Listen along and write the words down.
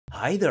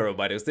Hi there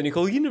everybody, it's the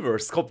Nicole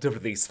Universe. Hope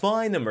everything is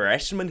fine. I'm a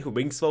Russian who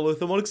brings follow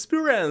thermal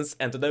experience,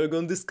 and today we're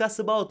going to discuss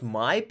about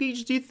my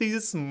PhD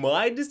thesis,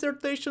 my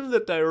dissertation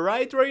that I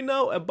write right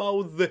now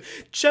about the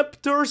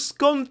chapters,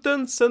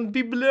 contents and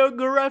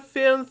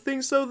bibliography and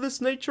things of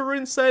this nature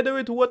inside of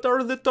it, what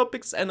are the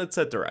topics and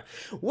etc.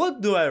 What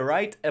do I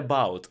write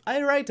about?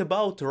 I write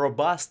about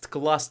robust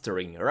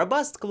clustering.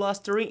 Robust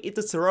clustering, it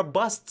is a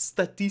robust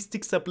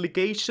statistics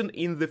application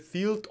in the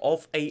field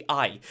of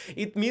AI.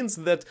 It means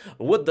that,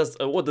 what does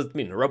it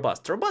mean,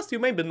 robust? Robust, you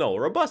maybe know.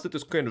 Robust, it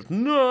is kind of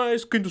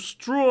nice, kind of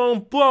strong,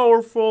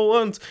 powerful,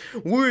 and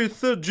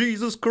with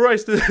Jesus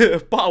Christ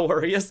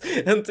power, yes?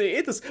 And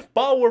it is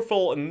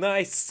powerful,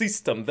 nice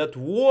system that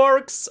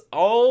works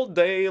all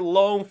day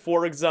long,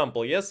 for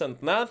example, yes? And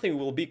nothing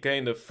will be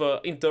kind of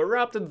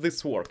interrupted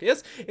this work,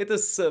 yes? It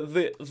is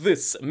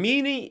this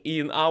meaning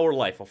in our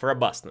life of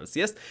robustness,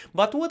 yes?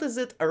 But what is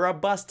it,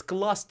 robust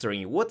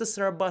clustering? What is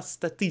robust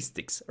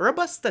statistics?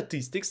 Robust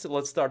statistics,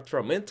 let's start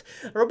from it.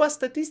 Robust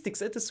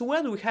statistics, it is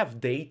when we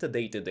have data,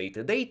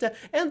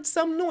 and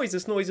some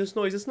noises.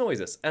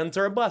 And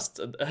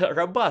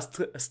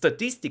robust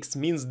statistics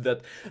means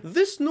that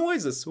these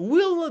noises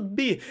will not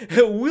be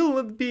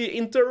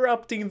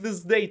interrupting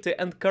this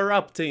data and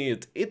corrupting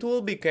it. It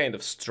will be kind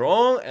of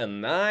strong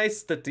and nice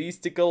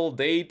statistical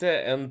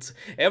data, and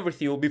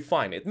everything will be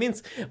fine. It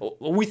means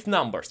with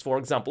numbers, for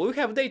example, we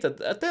have data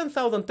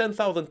 10,000,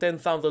 10,000,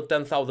 10,000,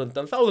 10,000,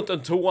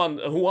 10,000,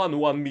 and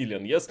 1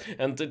 million, yes?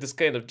 And it is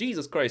kind of,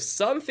 Jesus Christ,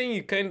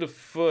 something kind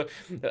of,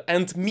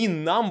 and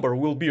mean number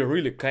will be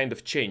really kind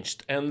of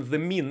changed. And the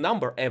mean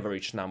number,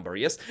 average number,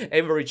 yes?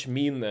 Average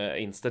mean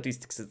in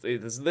statistics, it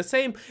is the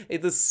same.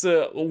 It is,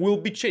 will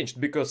be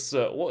changed because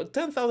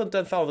 10,000,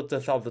 10,000,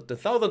 10,000,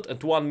 10,000,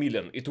 and 1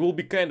 million. It will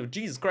be kind of,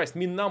 Jesus Christ,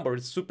 mean number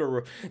is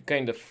super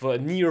kind of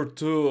near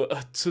to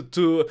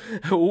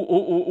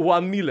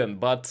 1 million,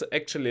 but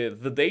actually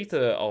the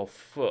data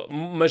of,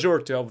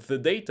 majority of the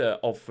data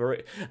of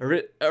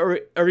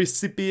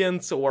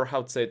recipients, or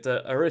how to say it,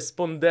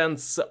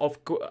 respondents of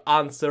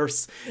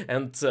answers,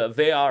 and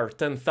they are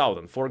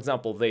 10,000. For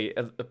example,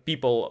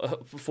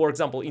 for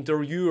example,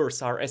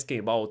 interviewers are asking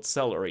about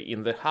salary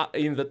in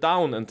the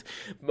town, and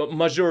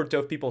majority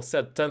of people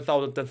said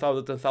 10,000,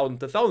 10,000, 10,000,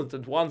 10,000,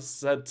 and one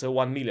said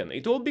 1 million.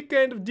 It will be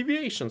kind of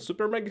deviation,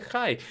 super mega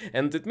high,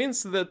 and it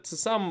means that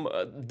some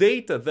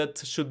data that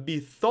should be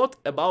thought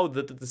about,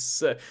 that it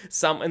is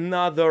some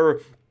another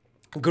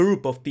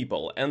group of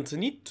people, and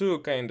need to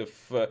kind of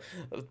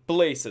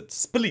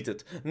split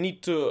it,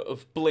 need to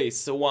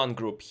place one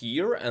group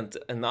here and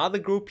another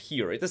group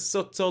here. It is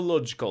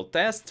sociological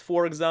test,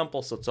 for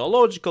example,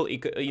 sociological,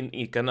 in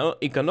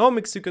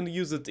economics you can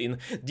use it, in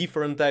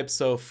different types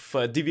of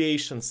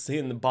deviations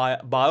in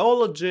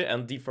biology,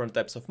 and different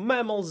types of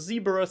mammals,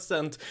 zebras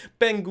and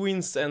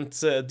penguins, and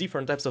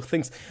different types of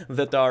things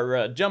that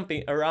are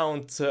jumping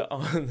around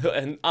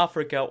in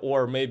Africa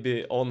or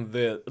maybe on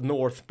the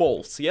North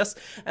Poles, yes?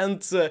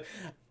 And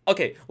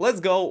okay,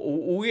 let's go.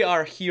 We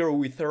are here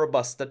with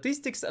robust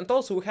statistics, and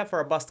also we have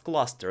robust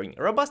clustering.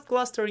 Robust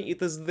clustering,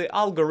 it is the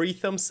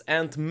algorithms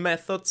and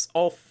methods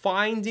of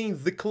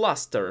finding the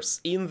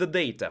clusters in the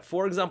data.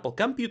 For example,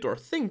 computer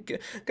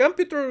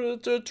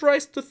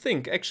tries to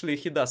think. Actually,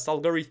 he does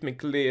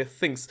algorithmically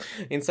things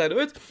inside of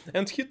it,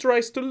 and he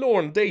tries to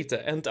learn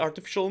data, and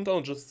artificial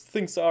intelligence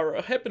things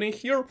are happening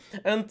here,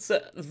 and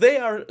they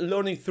are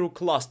learning through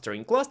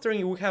clustering.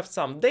 Clustering, we have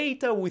some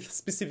data with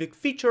specific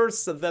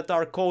features that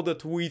are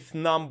coded with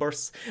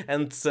numbers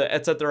and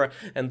etc.,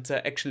 and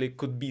actually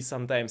could be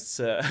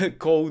sometimes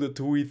coded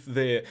with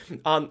the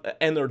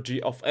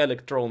energy of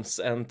electrons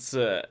and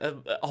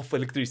of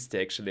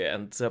electricity, actually,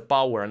 and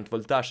power and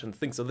voltage and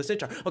things of this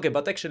nature. Okay,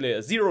 but actually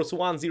zeros,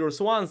 ones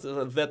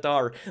that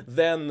are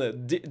then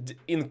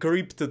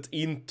encrypted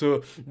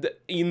into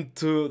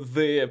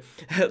the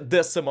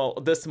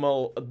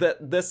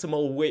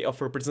decimal way of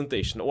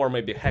representation, or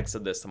maybe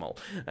hexadecimal,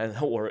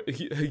 or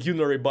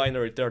unary,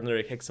 binary,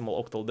 ternary,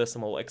 hexamal, octal,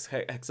 decimal,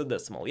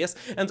 hexadecimal, yes?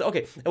 And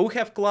okay, we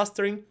have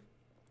clustering.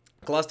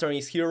 Clustering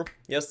is here,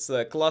 yes,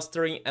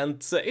 clustering,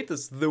 and it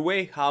is the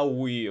way how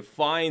we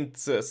find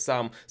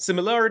some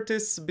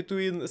similarities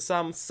between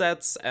some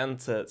sets and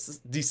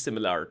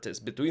dissimilarities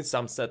between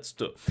some sets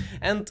too.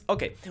 And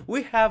okay,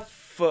 we have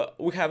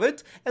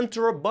it. And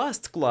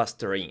robust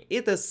clustering,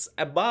 it is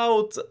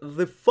about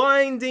the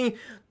finding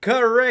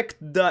correct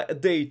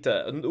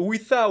data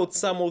without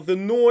some of the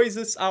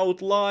noises,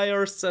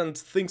 outliers, and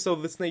things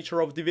of this nature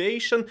of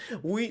deviation.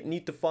 We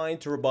need to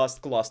find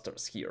robust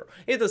clusters here.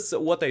 It is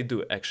what I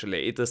do, actually.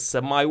 It is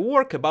my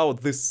work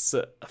about this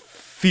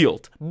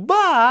field.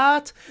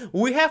 But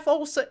we have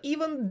also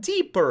even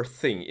deeper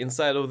thing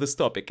inside of this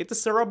topic. It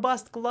is a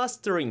robust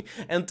clustering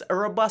and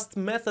robust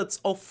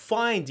methods of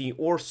finding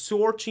or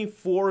searching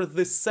for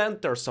the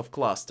centers of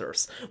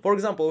clusters. For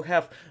example, we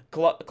have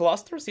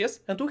clusters, yes,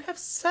 and we have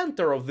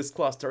center of this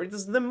cluster. It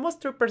is the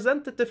most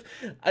representative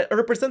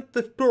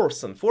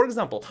person. For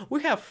example,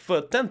 we have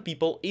 10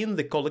 people in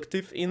the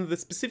collective, in the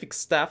specific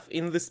staff,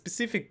 in the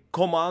specific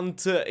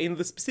command, in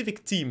the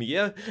specific team.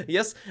 Yeah,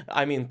 yes,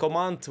 I mean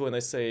command. When I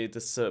say it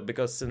is is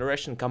because in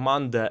Russian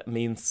команда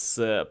means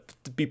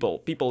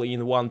people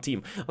in one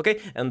team. Okay,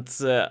 and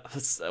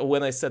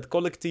when I said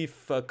collective,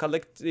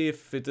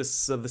 it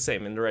is the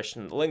same in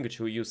Russian language.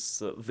 We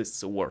use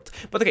this word.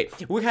 But okay,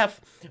 we have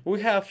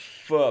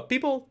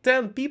people,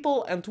 10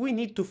 people, and we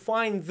need to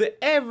find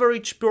the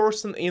average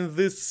person in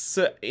this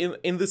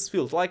in this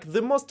field, like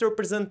the most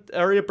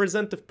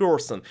representative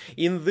person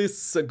in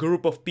this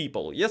group of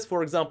people. Yes,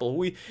 for example,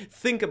 we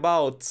think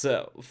about,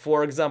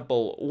 for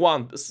example,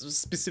 one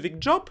specific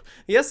job.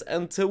 Yes,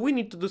 and we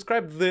need to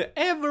describe the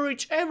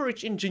average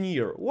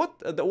engineer. What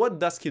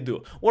does he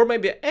do? Or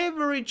maybe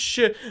average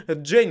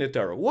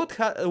janitor.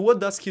 What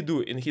does he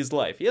do in his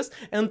life? Yes,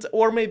 and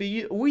or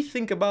maybe we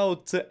think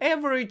about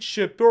average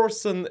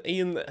person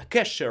in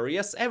cashier.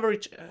 Yes,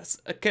 average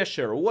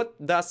cashier.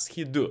 What does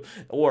he do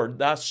or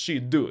does she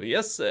do?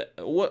 Yes,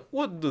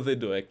 what do they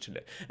do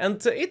actually?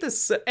 And it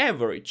is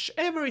average.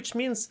 Average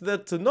means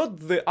that not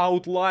the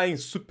outlying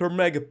super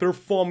mega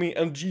performing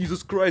and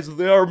Jesus Christ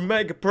they are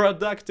mega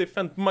productive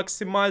and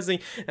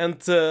maximizing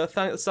and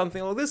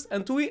something like this.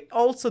 And we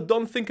also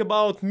don't think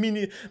about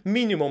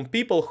minimum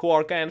people who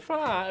are kind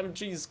of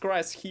Jesus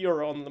Christ,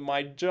 here on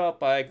my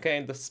job I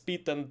kind of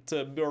spit and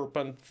burp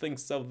and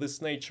things of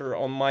this nature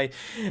on my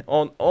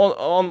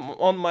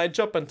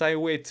job, and I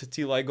wait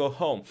till I go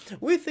home.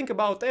 We think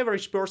about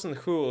average person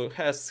who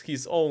has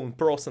his own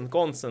pros and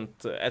cons and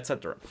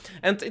etc.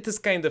 And it is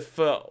kind of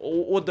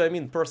what do I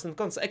mean pros and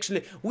cons?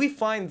 Actually, we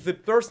find the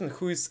person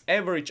who is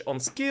average on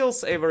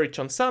skills, average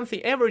on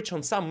something, average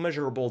on some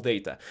measurable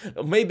data.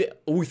 Maybe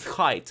with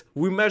height,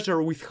 we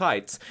measure with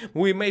heights.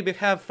 We maybe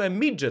have a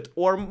midget,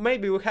 or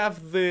maybe we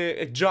have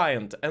the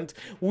giant, and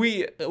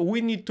we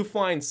need to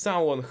find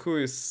someone who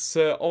is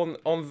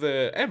on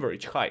the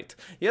average height.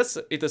 Yes,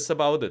 it is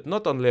about it,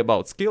 not only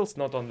about skills,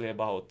 not only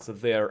about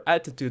their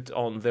attitude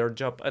on their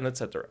job and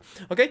etc.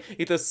 Okay,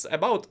 it is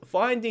about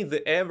finding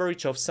the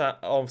average of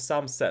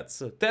some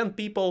sets, 10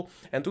 people,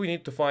 and we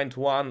need to find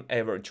one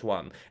average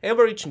one.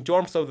 Average in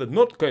terms of the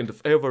not kind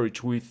of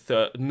average with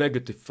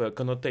negative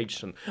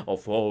connotation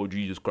of oh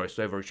Jesus Christ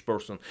average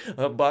person,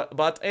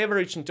 but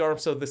average in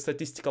terms of the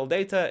statistical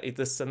data. It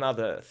is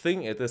another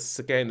thing. It is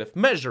a kind of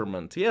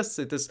measurement. Yes,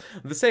 it is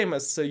the same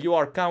as you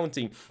are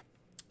counting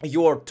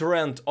your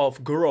trend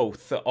of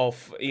growth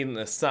of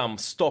in some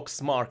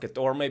stocks market,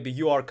 or maybe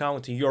you are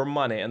counting your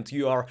money and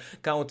you are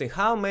counting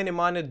how many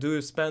money do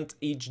you spend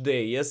each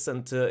day. Yes,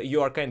 and you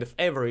are kind of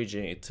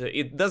averaging it.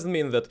 It doesn't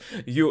mean that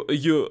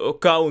you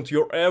count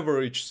your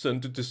average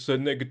and it is a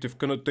negative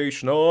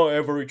connotation, oh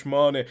average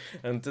money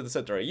and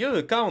etc.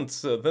 You count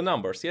the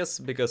numbers. Yes,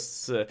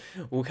 because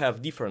we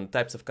have different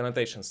types of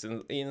connotations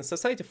in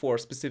society for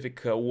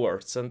specific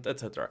words and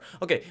etc.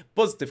 Okay,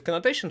 positive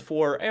connotation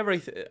for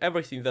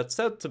everything that's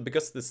said,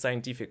 because it's a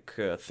scientific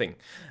thing,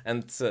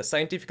 and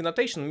scientific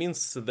notation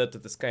means that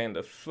it is kind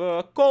of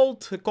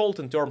cold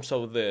in terms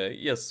of the,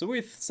 yes,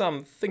 with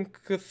some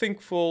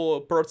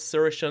thinkful process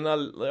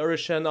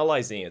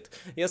rationalizing it.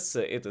 Yes,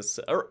 it is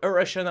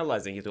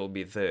rationalizing, it will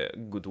be the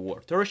good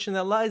word,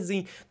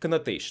 rationalizing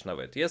connotation of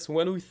it. Yes,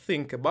 when we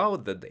think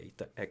about the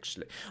data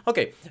actually.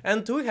 Okay,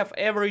 and we have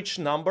average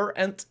number,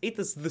 and it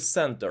is the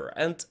center,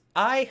 and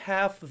I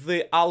have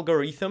the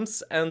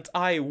algorithms, and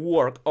I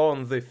work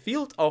on the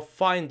field of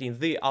finding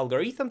the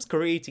algorithms,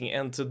 creating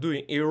and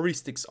doing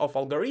heuristics of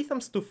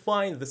algorithms to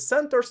find the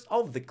centers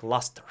of the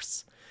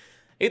clusters.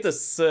 It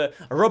is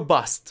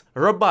robust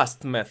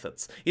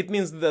methods. It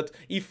means that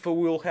if we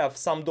will have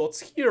some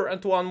dots here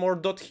and one more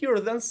dot here,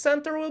 then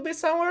center will be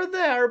somewhere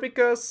there,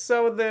 because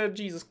the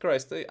Jesus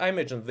Christ, I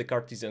imagine the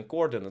Cartesian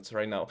coordinates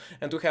right now,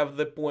 and we have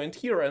the point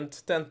here and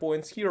 10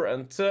 points here,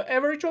 and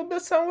average will be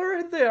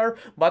somewhere there.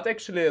 But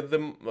actually,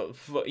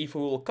 if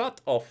we will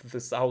cut off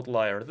this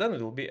outlier, then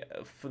it will be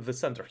the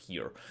center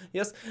here.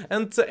 Yes,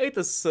 and it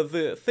is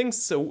the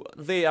things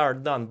they are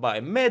done by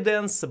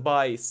medians,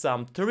 by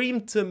some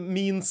trimmed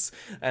means.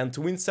 And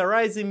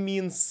Winsorizing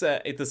means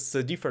it is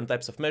different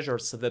types of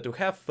measures that you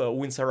have.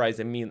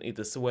 Winsorizing mean it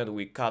is when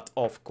we cut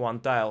off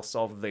quantiles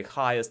of the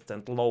highest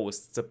and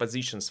lowest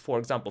positions. For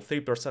example,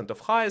 3% of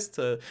highest,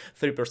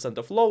 3%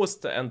 of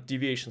lowest, and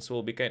deviations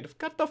will be kind of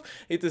cut off.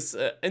 It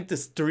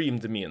is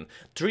trimmed mean.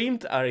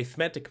 Trimmed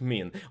arithmetic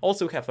mean.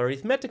 Also we have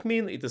arithmetic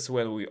mean. It is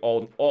when we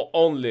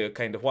only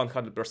kind of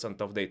 100%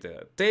 of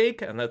data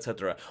take, and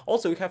etc.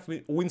 Also we have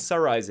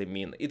Winsorizing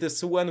mean. It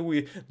is when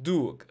we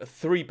do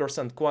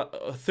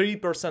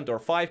 3% or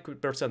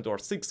 5% or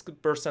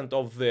 6%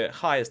 of the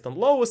highest and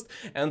lowest,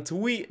 and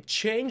we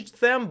change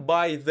them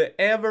by the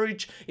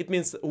average. It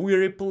means we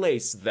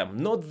replace them,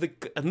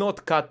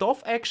 not cut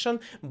off action,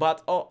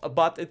 but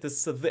it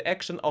is the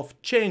action of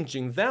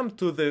changing them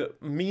to the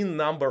mean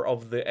number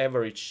of the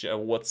average.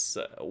 What's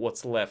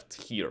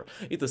left here?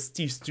 It is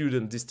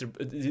t-student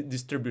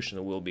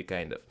distribution will be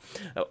kind of,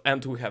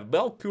 and we have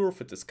bell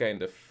curve. It is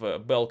kind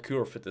of bell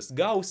curve. It is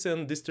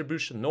Gaussian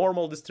distribution,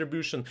 normal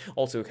distribution.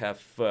 Also we have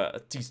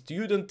t-student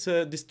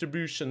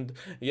distribution.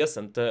 Yes,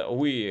 and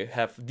we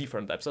have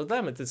different types of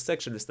them. It is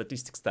actually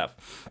statistic stuff.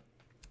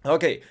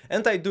 Okay,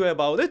 and I do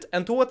about it,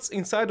 and what's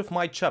inside of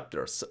my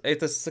chapters.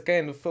 It is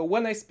kind of,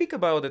 when I speak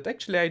about it,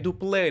 actually I do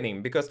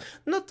planning, because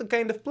not the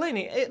kind of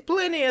planning,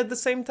 planning at the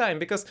same time,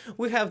 because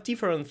we have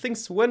different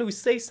things. When we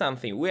say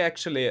something, we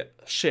actually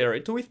share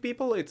it with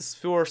people. It is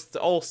first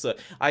also,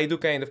 I do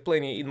kind of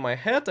planning in my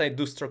head, I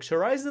do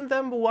structurizing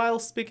them while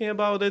speaking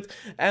about it,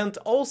 and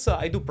also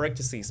I do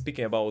practicing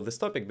speaking about this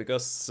topic,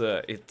 because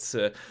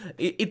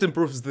it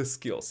improves the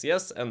skills,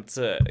 yes, and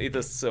it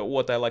is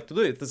what I like to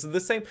do. It is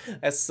the same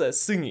as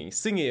singing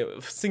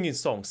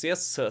songs.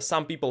 Yes,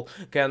 some people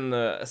can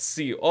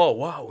see, oh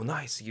wow,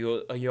 nice,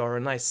 you are a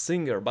nice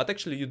singer, but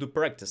actually you do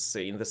practice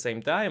in the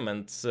same time,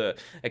 and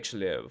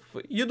actually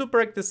you do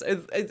practice.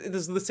 It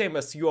is the same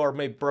as you are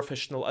maybe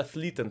professional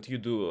athlete, and you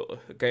do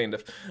kind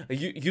of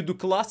you do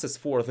classes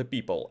for the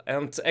people,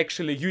 and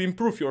actually you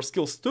improve your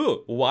skills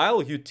too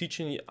while you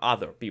teaching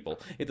other people.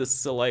 It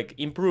is like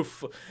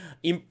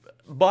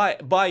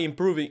by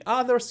improving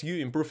others, you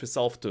improve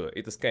yourself too.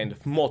 It is kind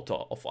of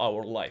motto of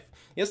our life.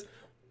 Yes.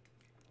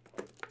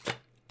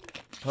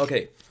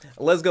 Okay,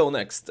 let's go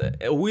next.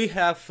 We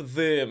have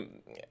the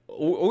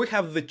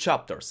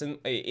chapters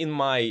in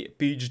my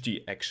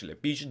PhD, actually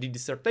PhD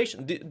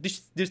dissertation,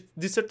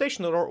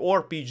 dissertation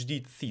or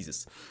PhD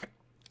thesis.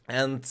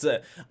 And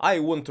I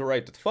want to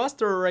write it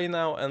faster right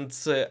now, and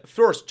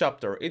first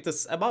chapter, it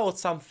is about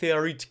some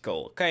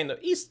theoretical kind of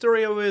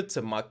history of it,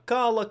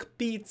 McCulloch,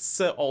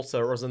 Pitts,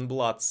 also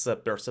Rosenblatt's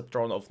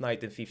perceptron of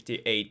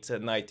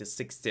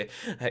 1958-1960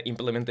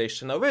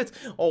 implementation of it,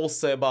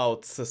 also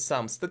about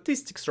some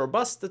statistics,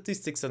 robust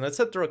statistics, and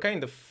etc.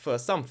 Kind of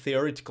some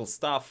theoretical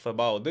stuff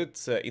about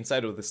it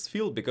inside of this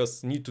field,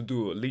 because need to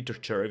do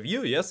literature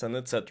review, yes, and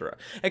etc.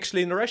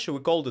 Actually, in Russia we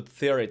called it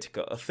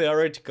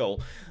theoretical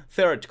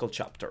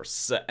chapters,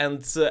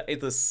 and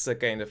it is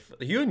kind of,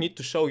 you need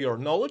to show your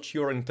knowledge,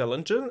 you're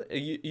intelligent,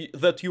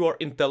 that you are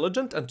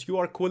intelligent and you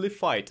are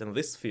qualified in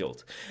this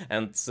field,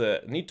 and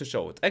need to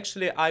show it.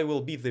 Actually, I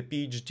will be the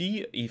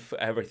PhD if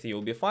everything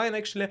will be fine,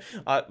 actually,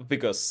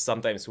 because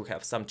sometimes we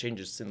have some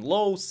changes in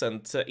laws,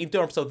 and in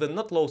terms of the,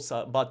 not laws,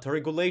 but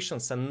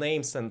regulations and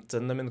names and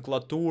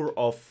nomenclature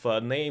of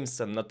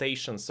names and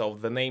notations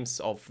of the names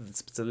of the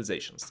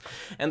specializations.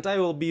 And I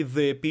will be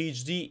the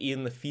PhD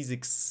in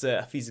physics,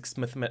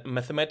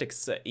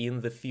 mathematics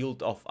in the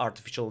field of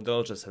artificial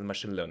intelligence and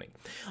machine learning.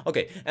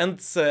 Okay, and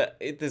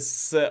it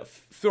is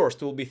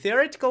first will be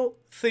theoretical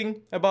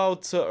thing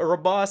about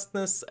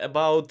robustness,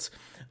 about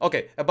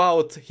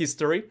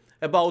history,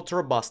 about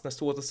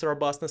robustness, what is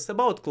robustness,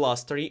 about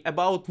clustering,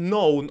 about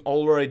known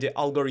already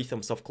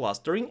algorithms of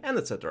clustering, and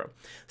etc.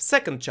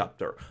 Second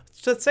chapter.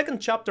 The second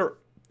chapter,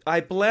 I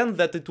plan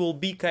that it will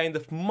be kind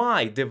of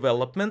my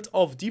development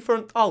of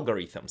different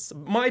algorithms.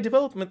 My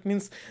development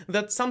means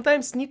that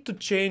sometimes need to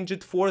change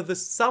it for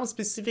some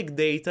specific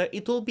data.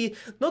 It will be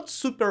not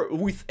super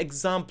with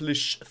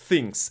example-ish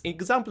things.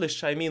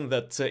 Example-ish, I mean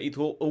that it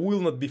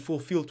will not be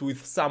fulfilled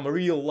with some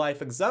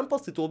real-life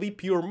examples. It will be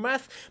pure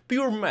math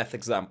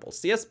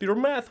examples. Yes, pure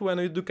math when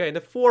we do kind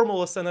of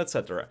formulas and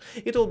etc.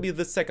 It will be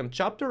the second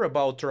chapter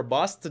about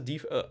robust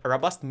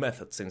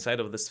methods inside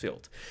of this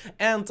field.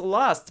 And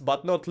last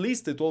but not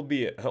least, it will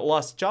be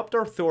last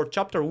chapter, third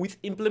chapter,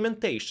 with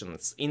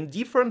implementations in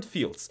different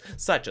fields,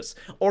 such as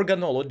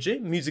organology,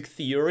 music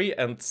theory,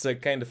 and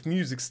kind of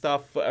music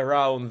stuff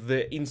around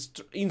the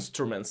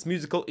instruments,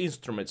 musical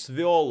instruments,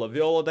 viola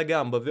da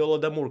gamba, viola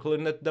d'amore,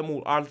 clarinet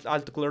d'amore,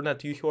 alto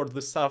clarinet. You heard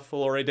this stuff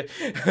already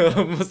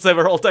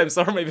several times,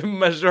 or maybe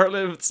measured.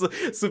 It's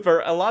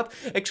super a lot.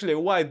 Actually,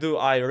 why do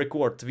I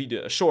record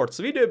shorts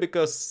video?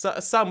 Because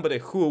somebody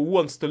who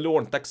wants to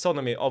learn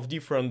taxonomy of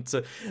different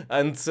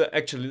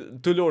actually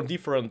to learn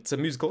different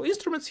musical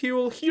instruments, he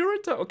will hear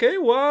it. Okay,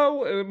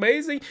 wow,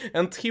 amazing,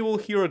 and he will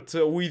hear it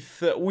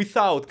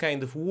without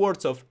kind of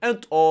words of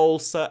and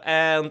also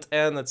and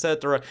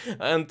etc.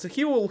 And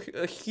he will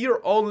hear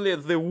only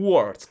the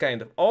words,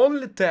 kind of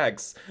only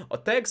tags.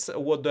 Tags,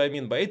 what do I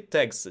mean by it?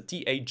 Tags,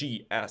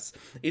 T-A-G-S.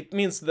 It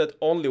means that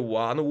only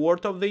one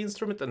word of the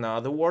instrument,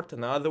 another word,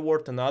 and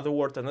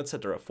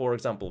etc. For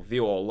example,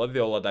 viola,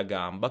 viola da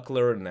gamba,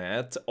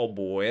 clarinet,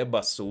 oboe,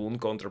 bassoon,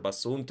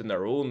 contrabassoon,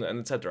 tenorone, and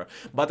etc.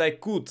 But I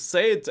could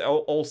say it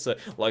also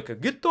like a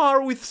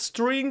guitar with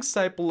strings.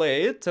 I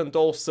play it, and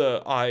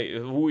also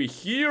we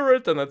hear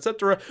it, and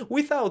etc.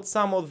 without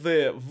some of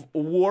the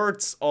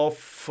words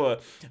of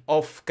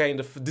kind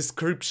of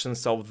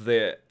descriptions of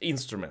the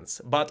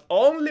instruments, but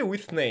only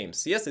with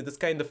names. Yes, it is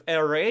kind of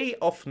array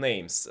of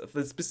names,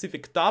 the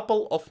specific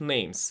tuple of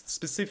names,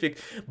 specific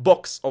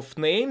box of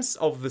names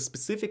of the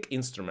specific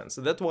instruments.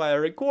 That's why I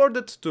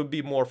recorded, to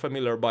be more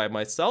familiar by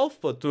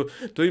myself, but to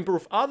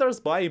improve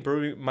others by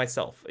improving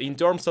myself in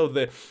terms of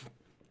the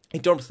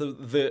in terms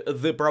of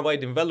the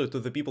providing value to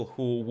the people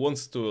who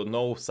wants to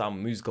know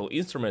some musical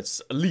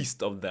instruments,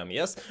 list of them,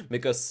 yes,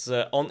 because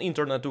on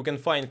internet we can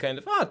find kind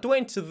of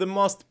 20 the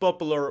most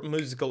popular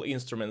musical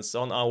instruments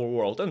on our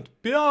world, and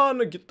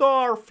piano,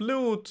 guitar,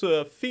 flute,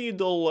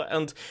 fiddle,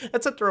 and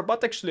etc.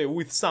 But actually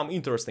with some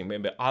interesting,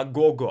 maybe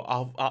agogo,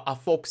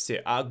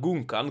 afoxy,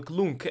 agung,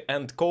 anklung,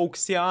 and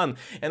coxian,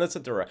 and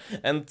etc.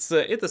 And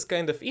it is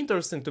kind of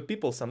interesting to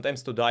people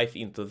sometimes to dive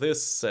into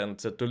this and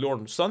to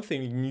learn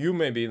something new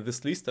maybe in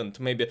this list. And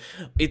maybe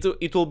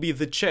it will be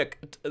the check,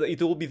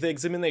 it will be the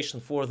examination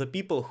for the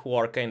people who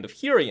are kind of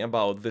hearing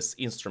about these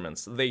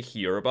instruments. They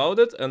hear about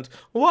it and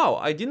wow,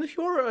 I didn't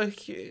hear,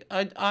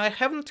 I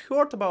haven't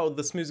heard about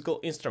this musical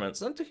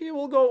instruments, and he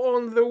will go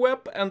on the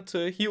web and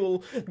he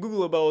will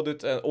Google about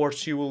it, or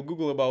she will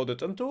Google about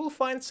it, and will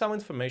find some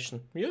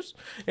information. Yes,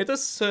 it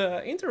is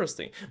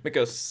interesting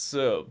because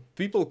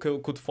people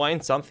could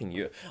find something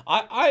new.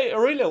 I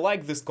really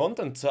like this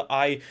content.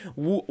 I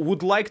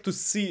would like to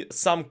see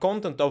some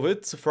content of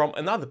it from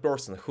another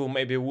person who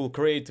maybe will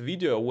create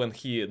video when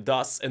he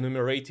does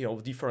enumerating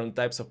of different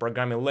types of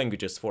programming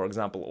languages, for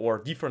example, or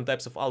different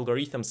types of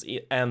algorithms.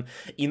 And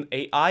in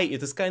AI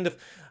it is kind of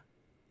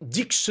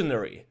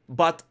dictionary,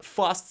 but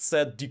fast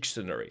set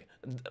dictionary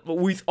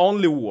with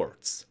only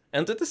words.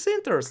 And it is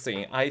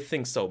interesting, I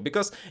think so,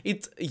 because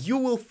you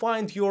will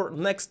find your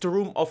next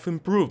room of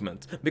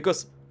improvement,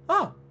 because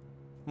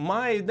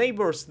my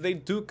neighbors, they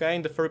do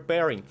kind of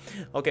repairing.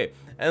 Okay,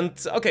 and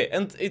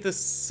it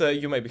is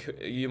you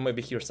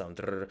maybe hear some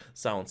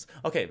sounds.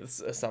 Okay,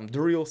 some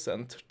drills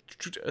and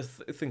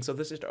things of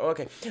this.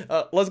 Okay,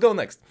 let's go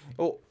next.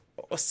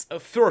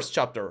 First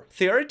chapter,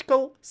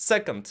 theoretical,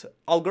 second,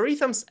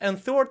 algorithms, and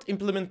third,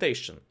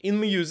 implementation. In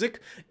music,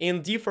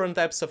 in different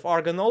types of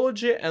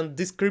organology and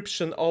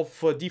description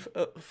of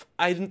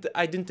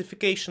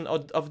identification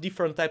of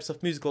different types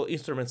of musical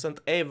instruments and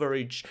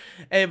average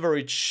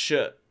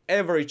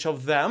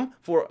of them.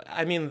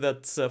 I mean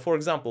that for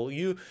example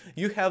you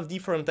have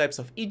different types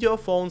of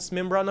idiophones,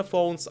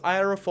 membranophones,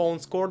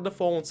 aerophones,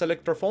 chordophones,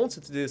 electrophones.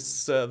 It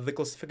is the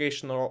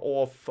classification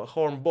of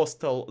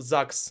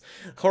Hornbostel-Sachs.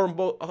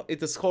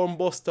 It is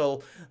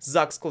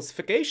Hornbostel-Sachs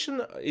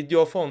classification.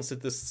 Idiophones,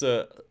 it is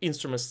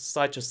instruments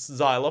such as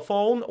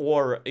xylophone,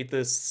 or it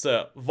is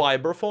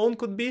vibraphone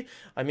could be.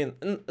 I mean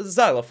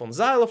xylophone,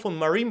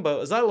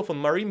 marimba.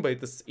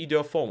 It is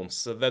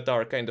idiophones that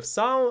are kind of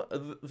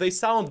they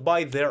sound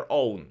by their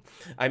own.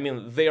 I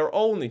mean their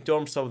own in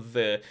terms of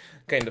the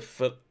kind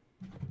of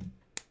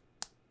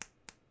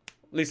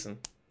listen.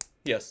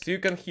 Yes, you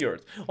can hear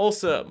it.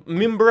 Also,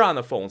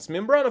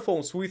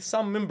 membranophones with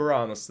some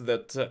membranas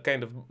that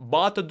kind of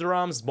bata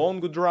drums,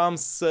 bongo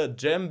drums,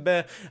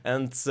 djembe,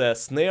 and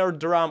snare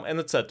drum, and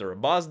etc.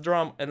 Bass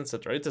drum, and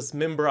etc. It is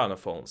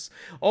membranophones.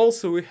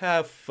 Also, we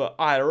have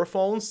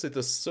aerophones. It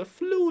is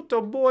flute,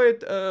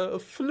 oboe,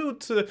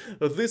 flute,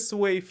 this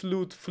way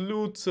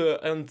flute,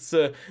 and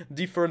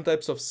different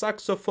types of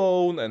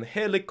saxophone, and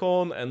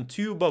helicon, and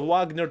tuba,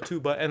 Wagner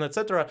tuba, and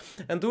etc.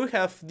 And we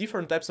have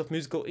different types of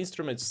musical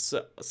instruments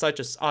such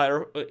as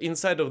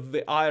inside of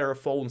the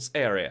aerophones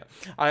area,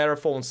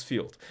 aerophones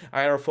field,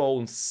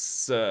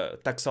 aerophones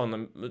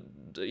taxonomy,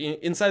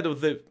 inside of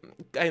the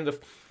kind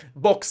of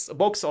box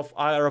of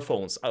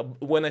aerophones.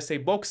 When I say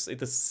box,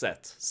 it is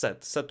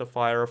set of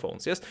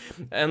aerophones, yes.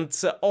 And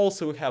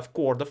also we have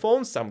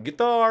chordophones, some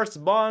guitars,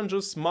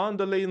 banjos,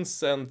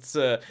 mandolins, and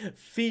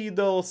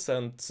fiddles,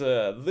 and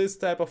this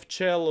type of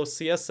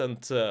cellos, yes, and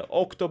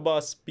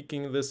octobus,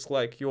 speaking this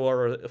like you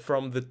are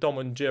from the Tom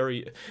and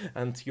Jerry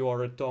and you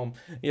are a Tom,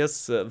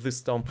 yes,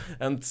 this Tom,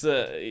 and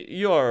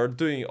you are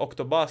doing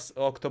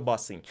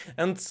octobussing,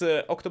 and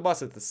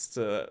octobus, it is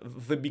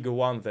the bigger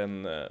one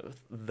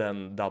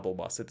than double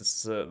bass. It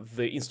is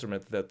the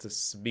instrument that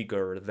is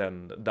bigger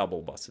than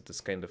double bass. It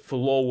is kind of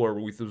lower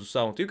with the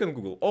sound. You can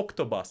Google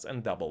octobus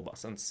and double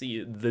bass and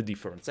see the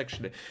difference.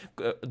 Actually,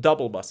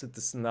 double bass, it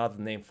is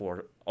another name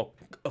for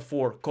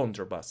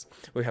contrabass.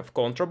 We have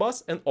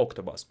contrabass and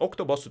octobus.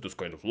 Octobus, it is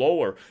kind of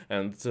lower,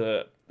 and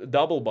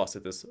double bass,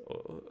 it is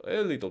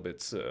a little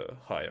bit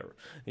higher.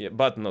 Yeah,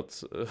 but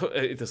not.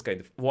 It is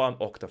kind of 1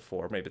 octave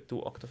or maybe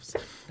 2 octaves.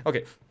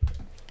 Okay,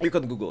 you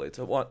can Google it.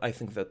 I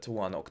think that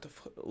 1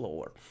 octave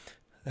lower.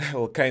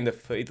 Well, kind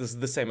of, it is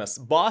the same as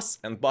bass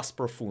and bass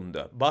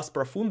profunda. Bass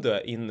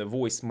profunda in the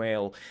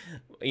voicemail,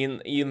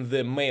 in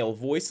the male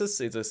voices,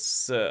 it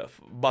is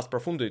bass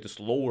profunda. It is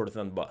lower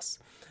than bass.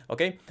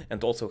 Okay,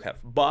 and also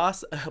have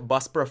bass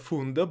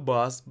profunda,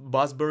 bass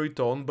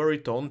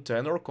baritone,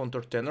 tenor,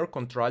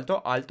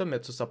 contralto, alto,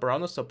 mezzo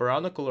soprano,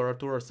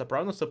 coloratura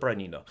soprano,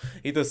 sopranino.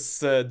 It is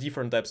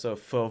different types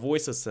of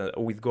voices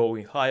with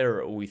going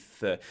higher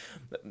with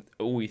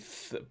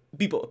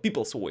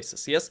people's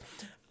voices. Yes.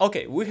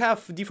 Okay, we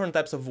have different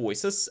types of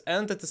voices,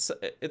 and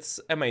it's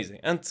amazing.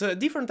 And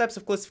different types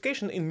of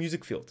classification in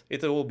music field.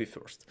 It will be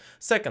first.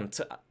 Second,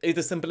 it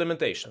is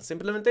implementations.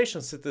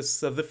 Implementations, it is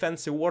the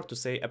fancy word to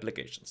say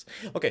applications.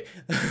 Okay,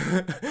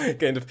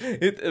 kind of.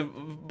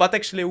 But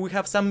actually, we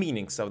have some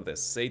meanings of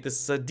this. It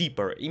is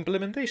deeper.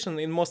 Implementation,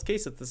 in most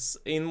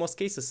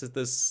cases, it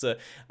is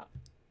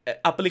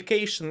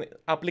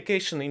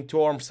application in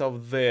terms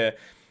of the,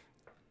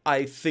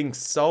 I think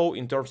so,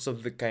 in terms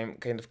of the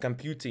kind of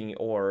computing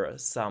or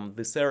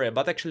this area,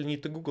 but actually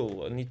need to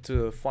Google, need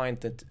to find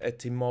the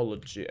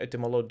etymology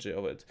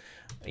of it.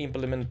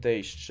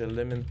 Implementation,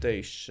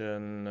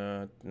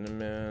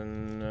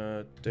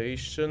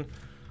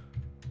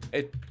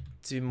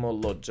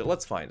 etymology.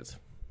 Let's find it.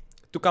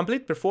 To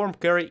complete, perform,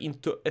 carry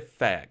into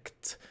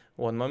effect.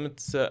 One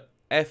moment.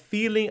 A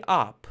filling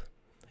up.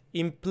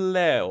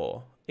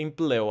 Impleo,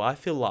 I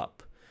fill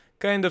up.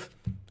 Kind of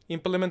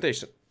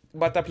implementation.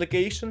 But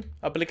application,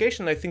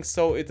 I think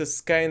so, it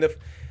is kind of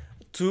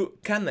to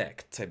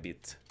connect a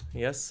bit.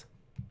 Yes?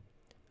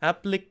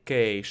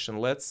 Application,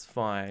 let's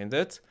find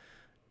it.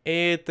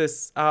 It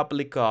is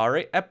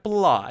applicare,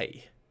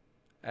 apply.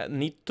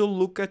 Need to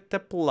look at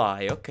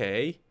apply,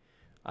 okay.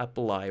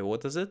 Apply,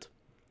 what is it?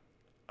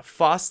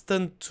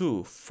 Fasten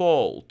to,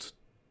 fold,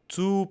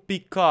 to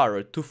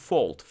picare, to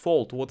fold.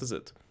 Fold, what is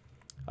it?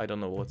 I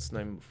don't know what's the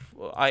name.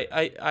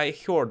 I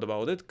heard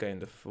about it,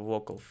 kind of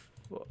vocal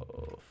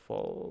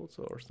fold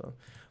or something.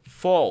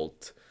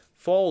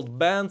 Fold,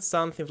 bend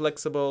something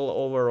flexible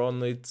over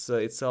on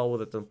itself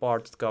that in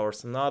part it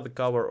covers another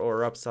cover or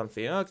wrap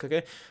something.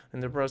 Okay,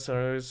 and the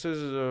person is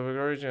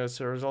as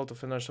a result of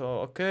financial.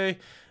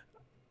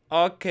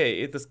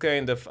 Okay, it is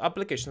kind of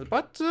application,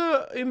 but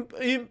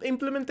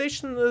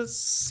implementation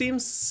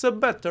seems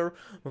better.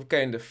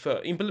 Kind of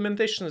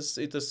implementation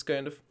it is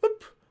kind of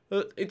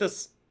it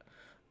is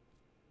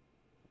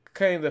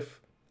kind of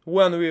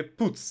when we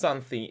put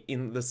something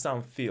in the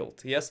some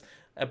field, yes,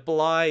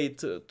 apply it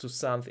to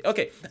something.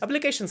 Okay,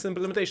 applications and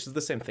implementation is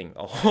the same thing,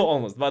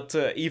 almost, but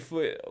if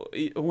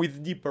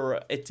with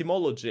deeper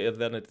etymology,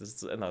 then it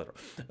is another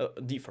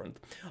different.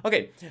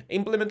 Okay,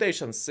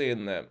 implementations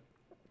in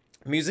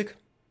music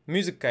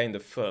kind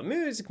of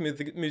music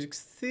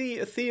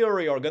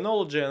theory,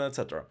 organology, and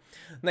etc.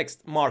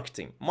 Next,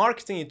 marketing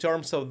in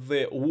terms of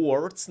the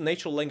words,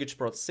 natural language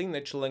processing,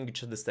 natural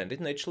language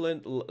understanding,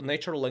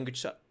 natural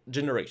language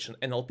generation,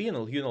 NLP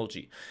and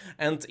NLG.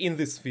 And in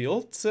this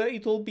field,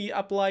 it will be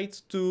applied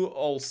to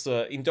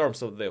also in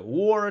terms of the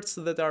words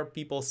that are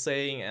people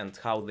saying and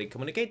how they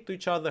communicate to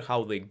each other,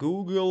 how they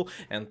Google,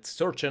 and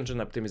search engine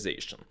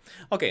optimization.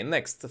 Okay,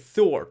 next,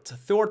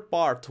 third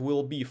part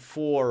will be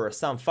for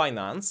some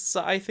finance,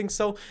 I think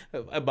so,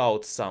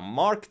 about some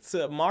market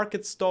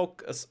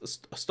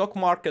stock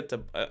market,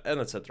 and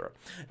etc.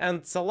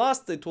 And the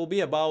last, it will be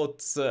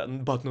about,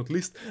 but not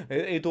least,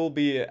 it will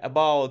be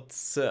about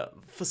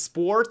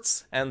sports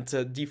and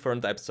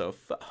different types of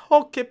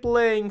hockey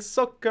playing,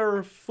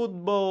 soccer,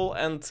 football,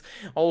 and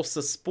also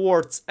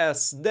sports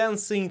as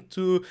dancing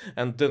too,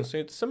 and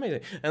dancing is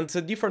amazing, and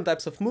different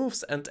types of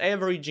moves and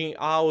averaging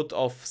out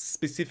of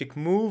specific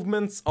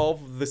movements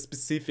of the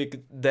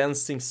specific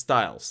dancing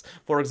styles.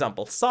 For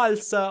example,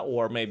 salsa,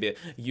 or maybe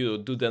you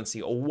do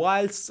dancing or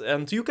waltz,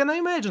 and you can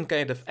imagine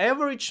kind of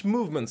average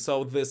movements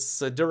of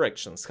these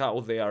directions, how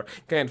they are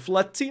kind of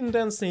Latin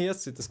dancing,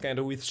 yes, it is kind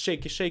of with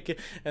shaky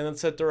and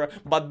etc.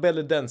 But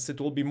belly dance,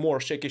 it will be more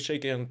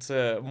shaky and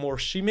more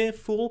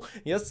shimmy-ful,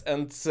 yes,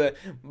 and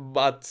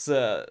but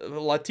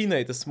Latina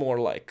it is more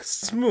like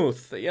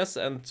smooth, yes,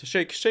 and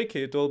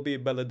shaky it will be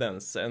belly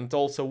dance, and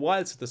also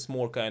waltz it is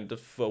more kind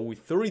of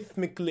with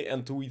rhythmically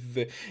and with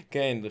the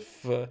kind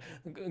of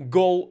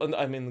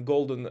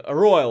golden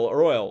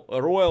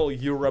royal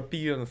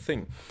European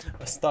thing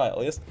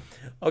style, yes.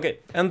 Okay,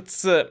 and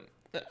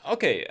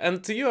okay,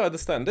 and you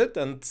understand it,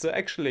 and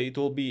actually it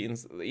will be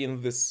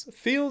in this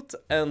field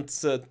and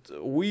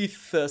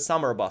with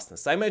some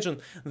robustness. I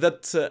imagine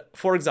that,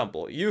 for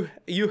example,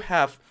 you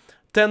have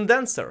 10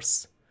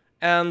 dancers,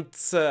 and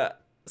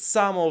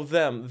some of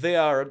them, they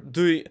are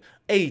doing,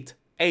 eight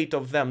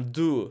of them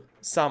do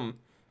some,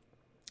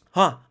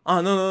 no,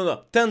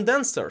 10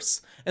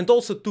 dancers, and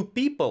also 2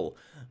 people.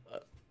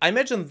 I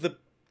imagine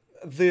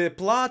the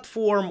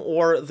platform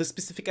or the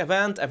specific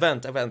event,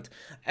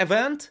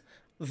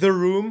 the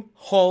room,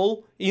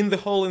 hall, in the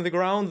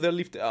ground, the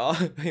lift,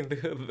 in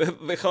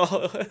the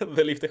hall,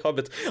 the lift, the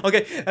hobbit.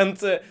 Okay,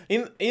 and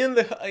in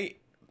the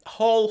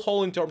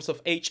hall in terms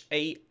of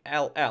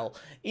HALL.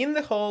 In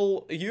the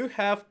hall, you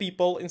have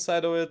people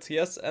inside of it,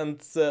 yes, and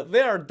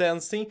they are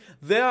dancing.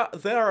 There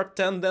are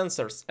 10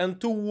 dancers and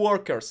 2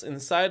 workers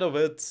inside of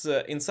it,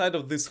 inside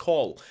of this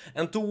hall.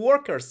 And 2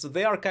 workers,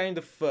 they are kind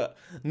of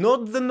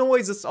not the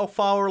noises of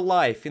our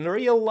life. In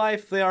real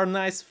life, they are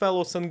nice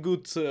fellows and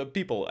good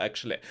people,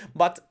 actually.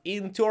 But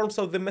in terms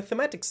of the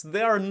mathematics,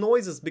 they are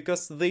noises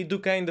because they do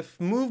kind of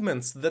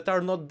movements that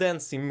are not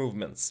dancing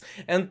movements.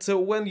 And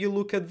when you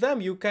look at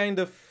them, you kind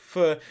of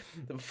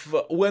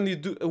when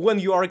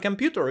you are a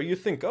computer, you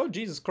think, oh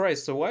Jesus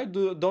Christ, so why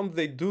don't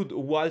they do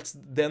waltz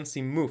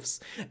dancing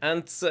moves?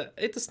 And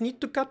it is need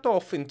to cut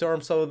off in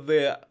terms of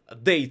the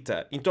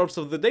data. In terms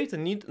of the data,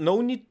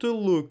 no need to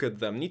look at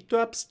them, need to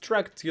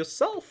abstract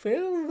yourself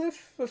in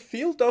the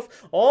field of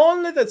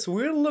only that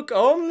we'll look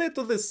only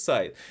to this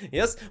side.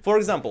 Yes, for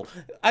example,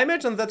 I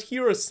imagine that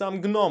here is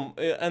some gnome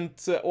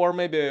or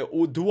maybe a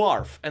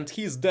dwarf, and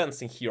he's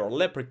dancing here,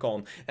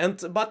 leprechaun,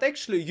 but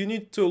actually you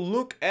need to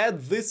look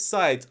at this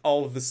side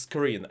of the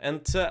screen,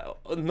 and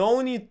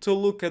no need to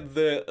look at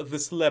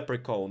this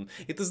leprechaun.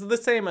 It is the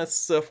same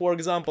as, for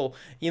example,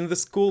 in the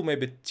school,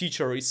 maybe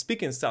teacher is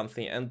speaking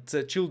something, and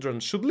children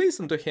should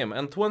listen to him,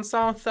 and when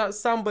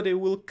somebody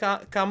will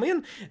come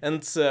in,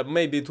 and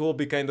maybe it will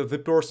be kind of the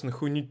person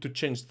who need to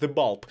change the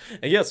bulb.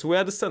 Yes, we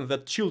understand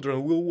that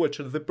children will watch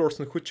the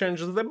person who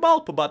changes the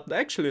bulb, but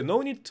actually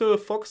no need to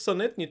focus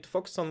on it, need to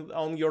focus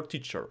on your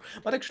teacher.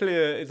 But actually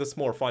it is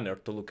more funner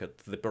to look at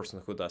the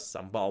person who does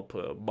some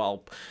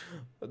bulb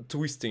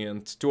twisting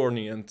and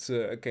turning and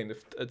kind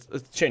of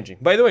changing.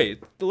 By the way,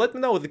 let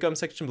me know in the comment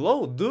section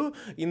below, do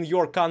in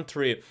your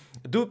country,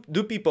 do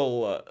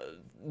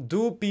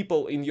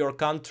people in your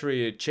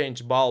country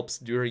change bulbs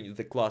during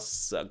the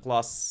classes?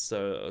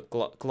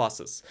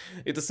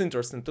 It is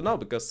interesting to know,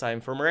 because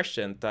I'm from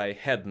Russia and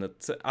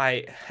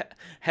I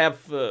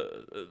have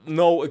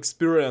no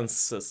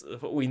experiences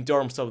in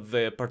terms of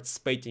the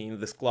participating in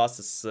these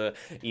classes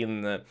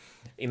in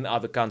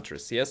other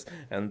countries. Yes,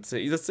 and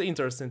it's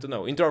interesting to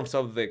know in terms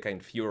of the kind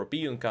of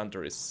European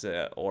countries,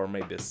 or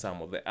maybe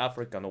some of the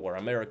African or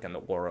American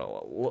or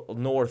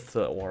North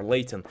or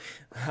Latin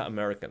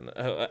American.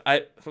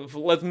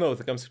 Let me know in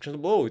the comment section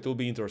below, it will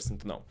be interesting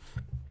to know.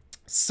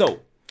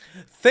 So,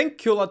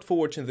 thank you a lot for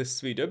watching this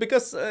video,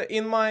 because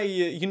in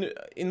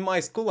my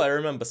school I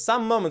remember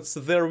some moments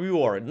there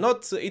were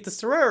not, it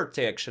is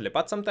rarity actually,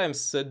 but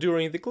sometimes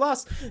during the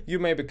class you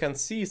maybe can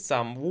see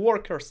some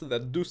workers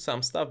that do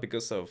some stuff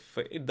because of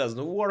it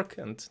doesn't work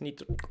and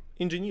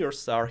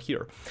engineers are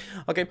here,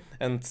 okay,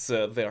 and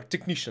they are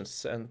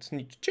technicians and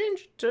need to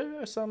change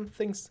some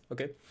things,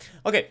 okay.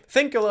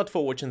 Thank you a lot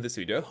for watching this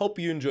video. Hope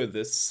you enjoyed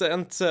this,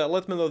 and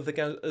let me know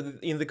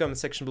in the comment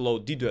section below,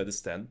 did you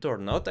understand it or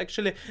not.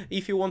 Actually,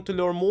 if you want to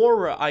learn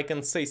more, I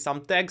can say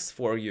some tags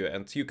for you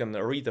and you can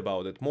read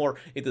about it more.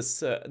 It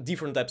is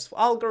different types of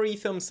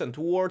algorithms and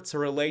words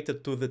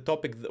related to the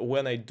topic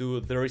when I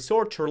do the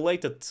research,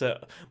 related,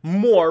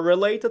 more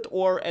related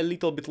or a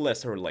little bit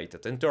less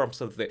related in terms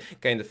of the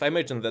kind of, I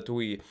imagine that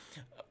we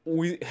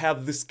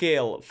have the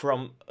scale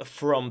from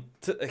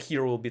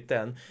here will be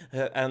 10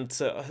 and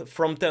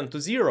from 10 to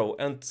 0,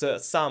 and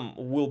some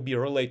will be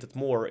related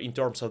more in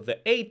terms of the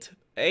 8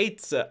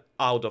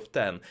 out of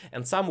 10,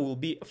 and some will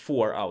be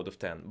 4 out of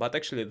 10, but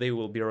actually they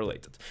will be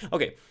related.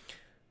 Okay,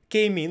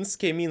 k-means,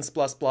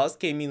 plus plus,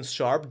 k-means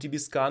sharp,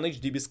 dbscan,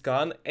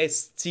 hdbscan,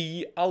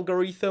 ST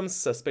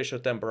algorithms, spatial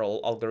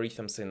temporal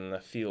algorithms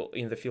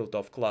in the field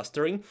of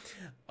clustering,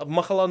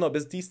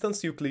 Mahalanobis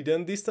distance,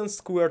 Euclidean distance,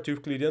 squared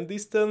Euclidean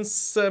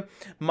distance,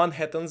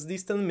 Manhattan's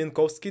distance,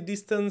 Minkowski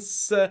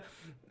distance,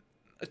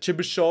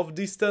 Chebyshev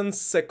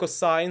distance,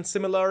 cosine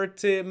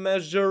similarity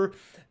measure,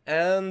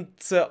 and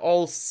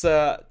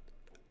also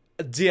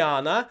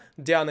Diana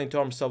in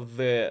terms of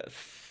the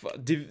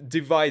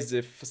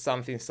divisive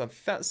something,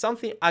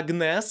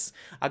 Agnes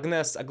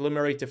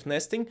agglomerative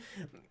nesting,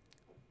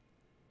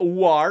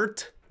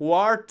 Ward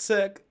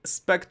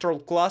spectral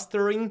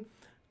clustering,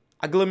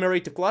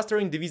 agglomerative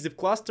clustering, divisive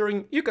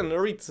clustering. You can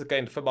read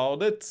kind of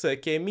about it.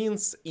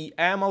 K-means,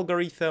 EM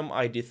algorithm,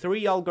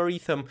 ID3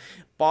 algorithm,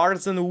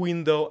 Parson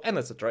window, and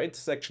etc.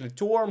 It's actually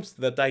terms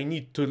that I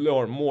need to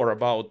learn more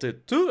about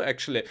it too,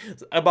 actually,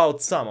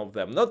 about some of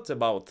them, not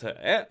about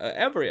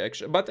every,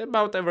 actually, but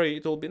about every.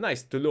 It will be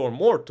nice to learn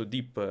more, to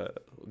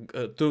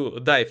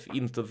dive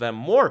into them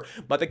more,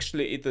 but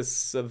actually it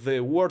is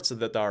the words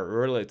that are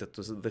related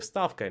to the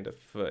stuff, kind of,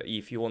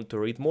 if you want to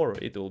read more,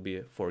 it will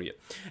be for you.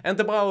 And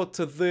about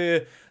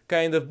the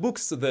kind of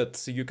books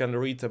that you can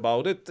read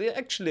about it,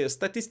 actually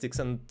statistics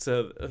and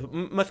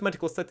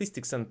mathematical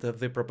statistics and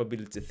the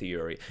probability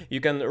theory.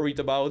 You can read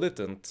about it,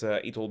 and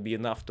it will be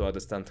enough to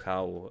understand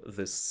how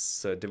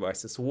these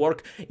devices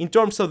work. In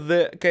terms of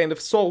the kind of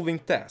solving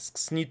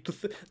tasks, need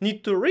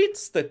to read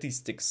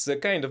statistics,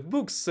 kind of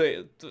books.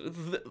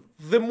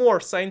 The more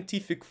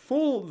scientific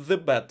full, the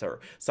better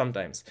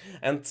sometimes.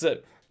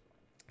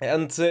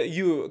 And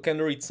you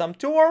can read some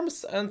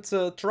terms and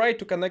try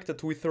to connect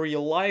it with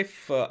real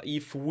life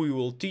if we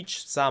will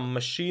teach some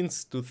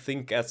machines to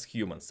think as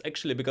humans.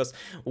 Actually, because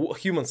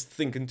humans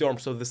think in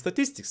terms of the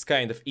statistics,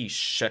 kind of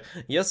ish.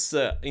 Yes,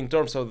 in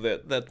terms of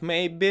that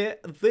maybe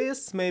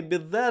this, maybe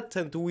that,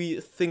 and we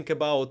think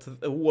about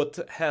what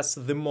has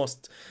the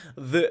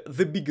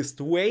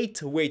biggest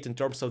weight in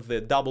terms of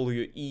the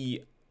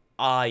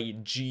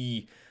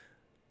WEIG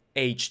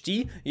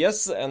HT,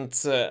 yes, and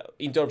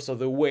in terms of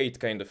the weight,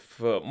 kind of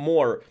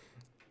more,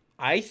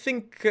 I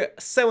think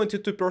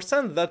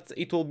 72% that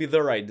it will be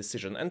the right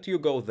decision, and you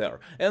go there,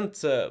 and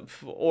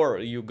or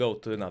you go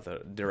to another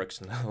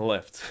direction,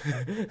 left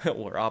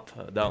or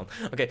up, down,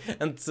 okay,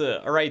 and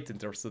right in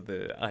terms of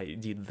I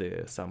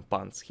did some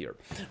puns here,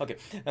 okay,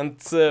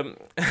 and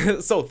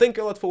so thank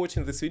you a lot for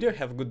watching this video,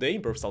 have a good day,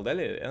 improve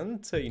daily,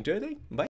 and enjoy the day, bye.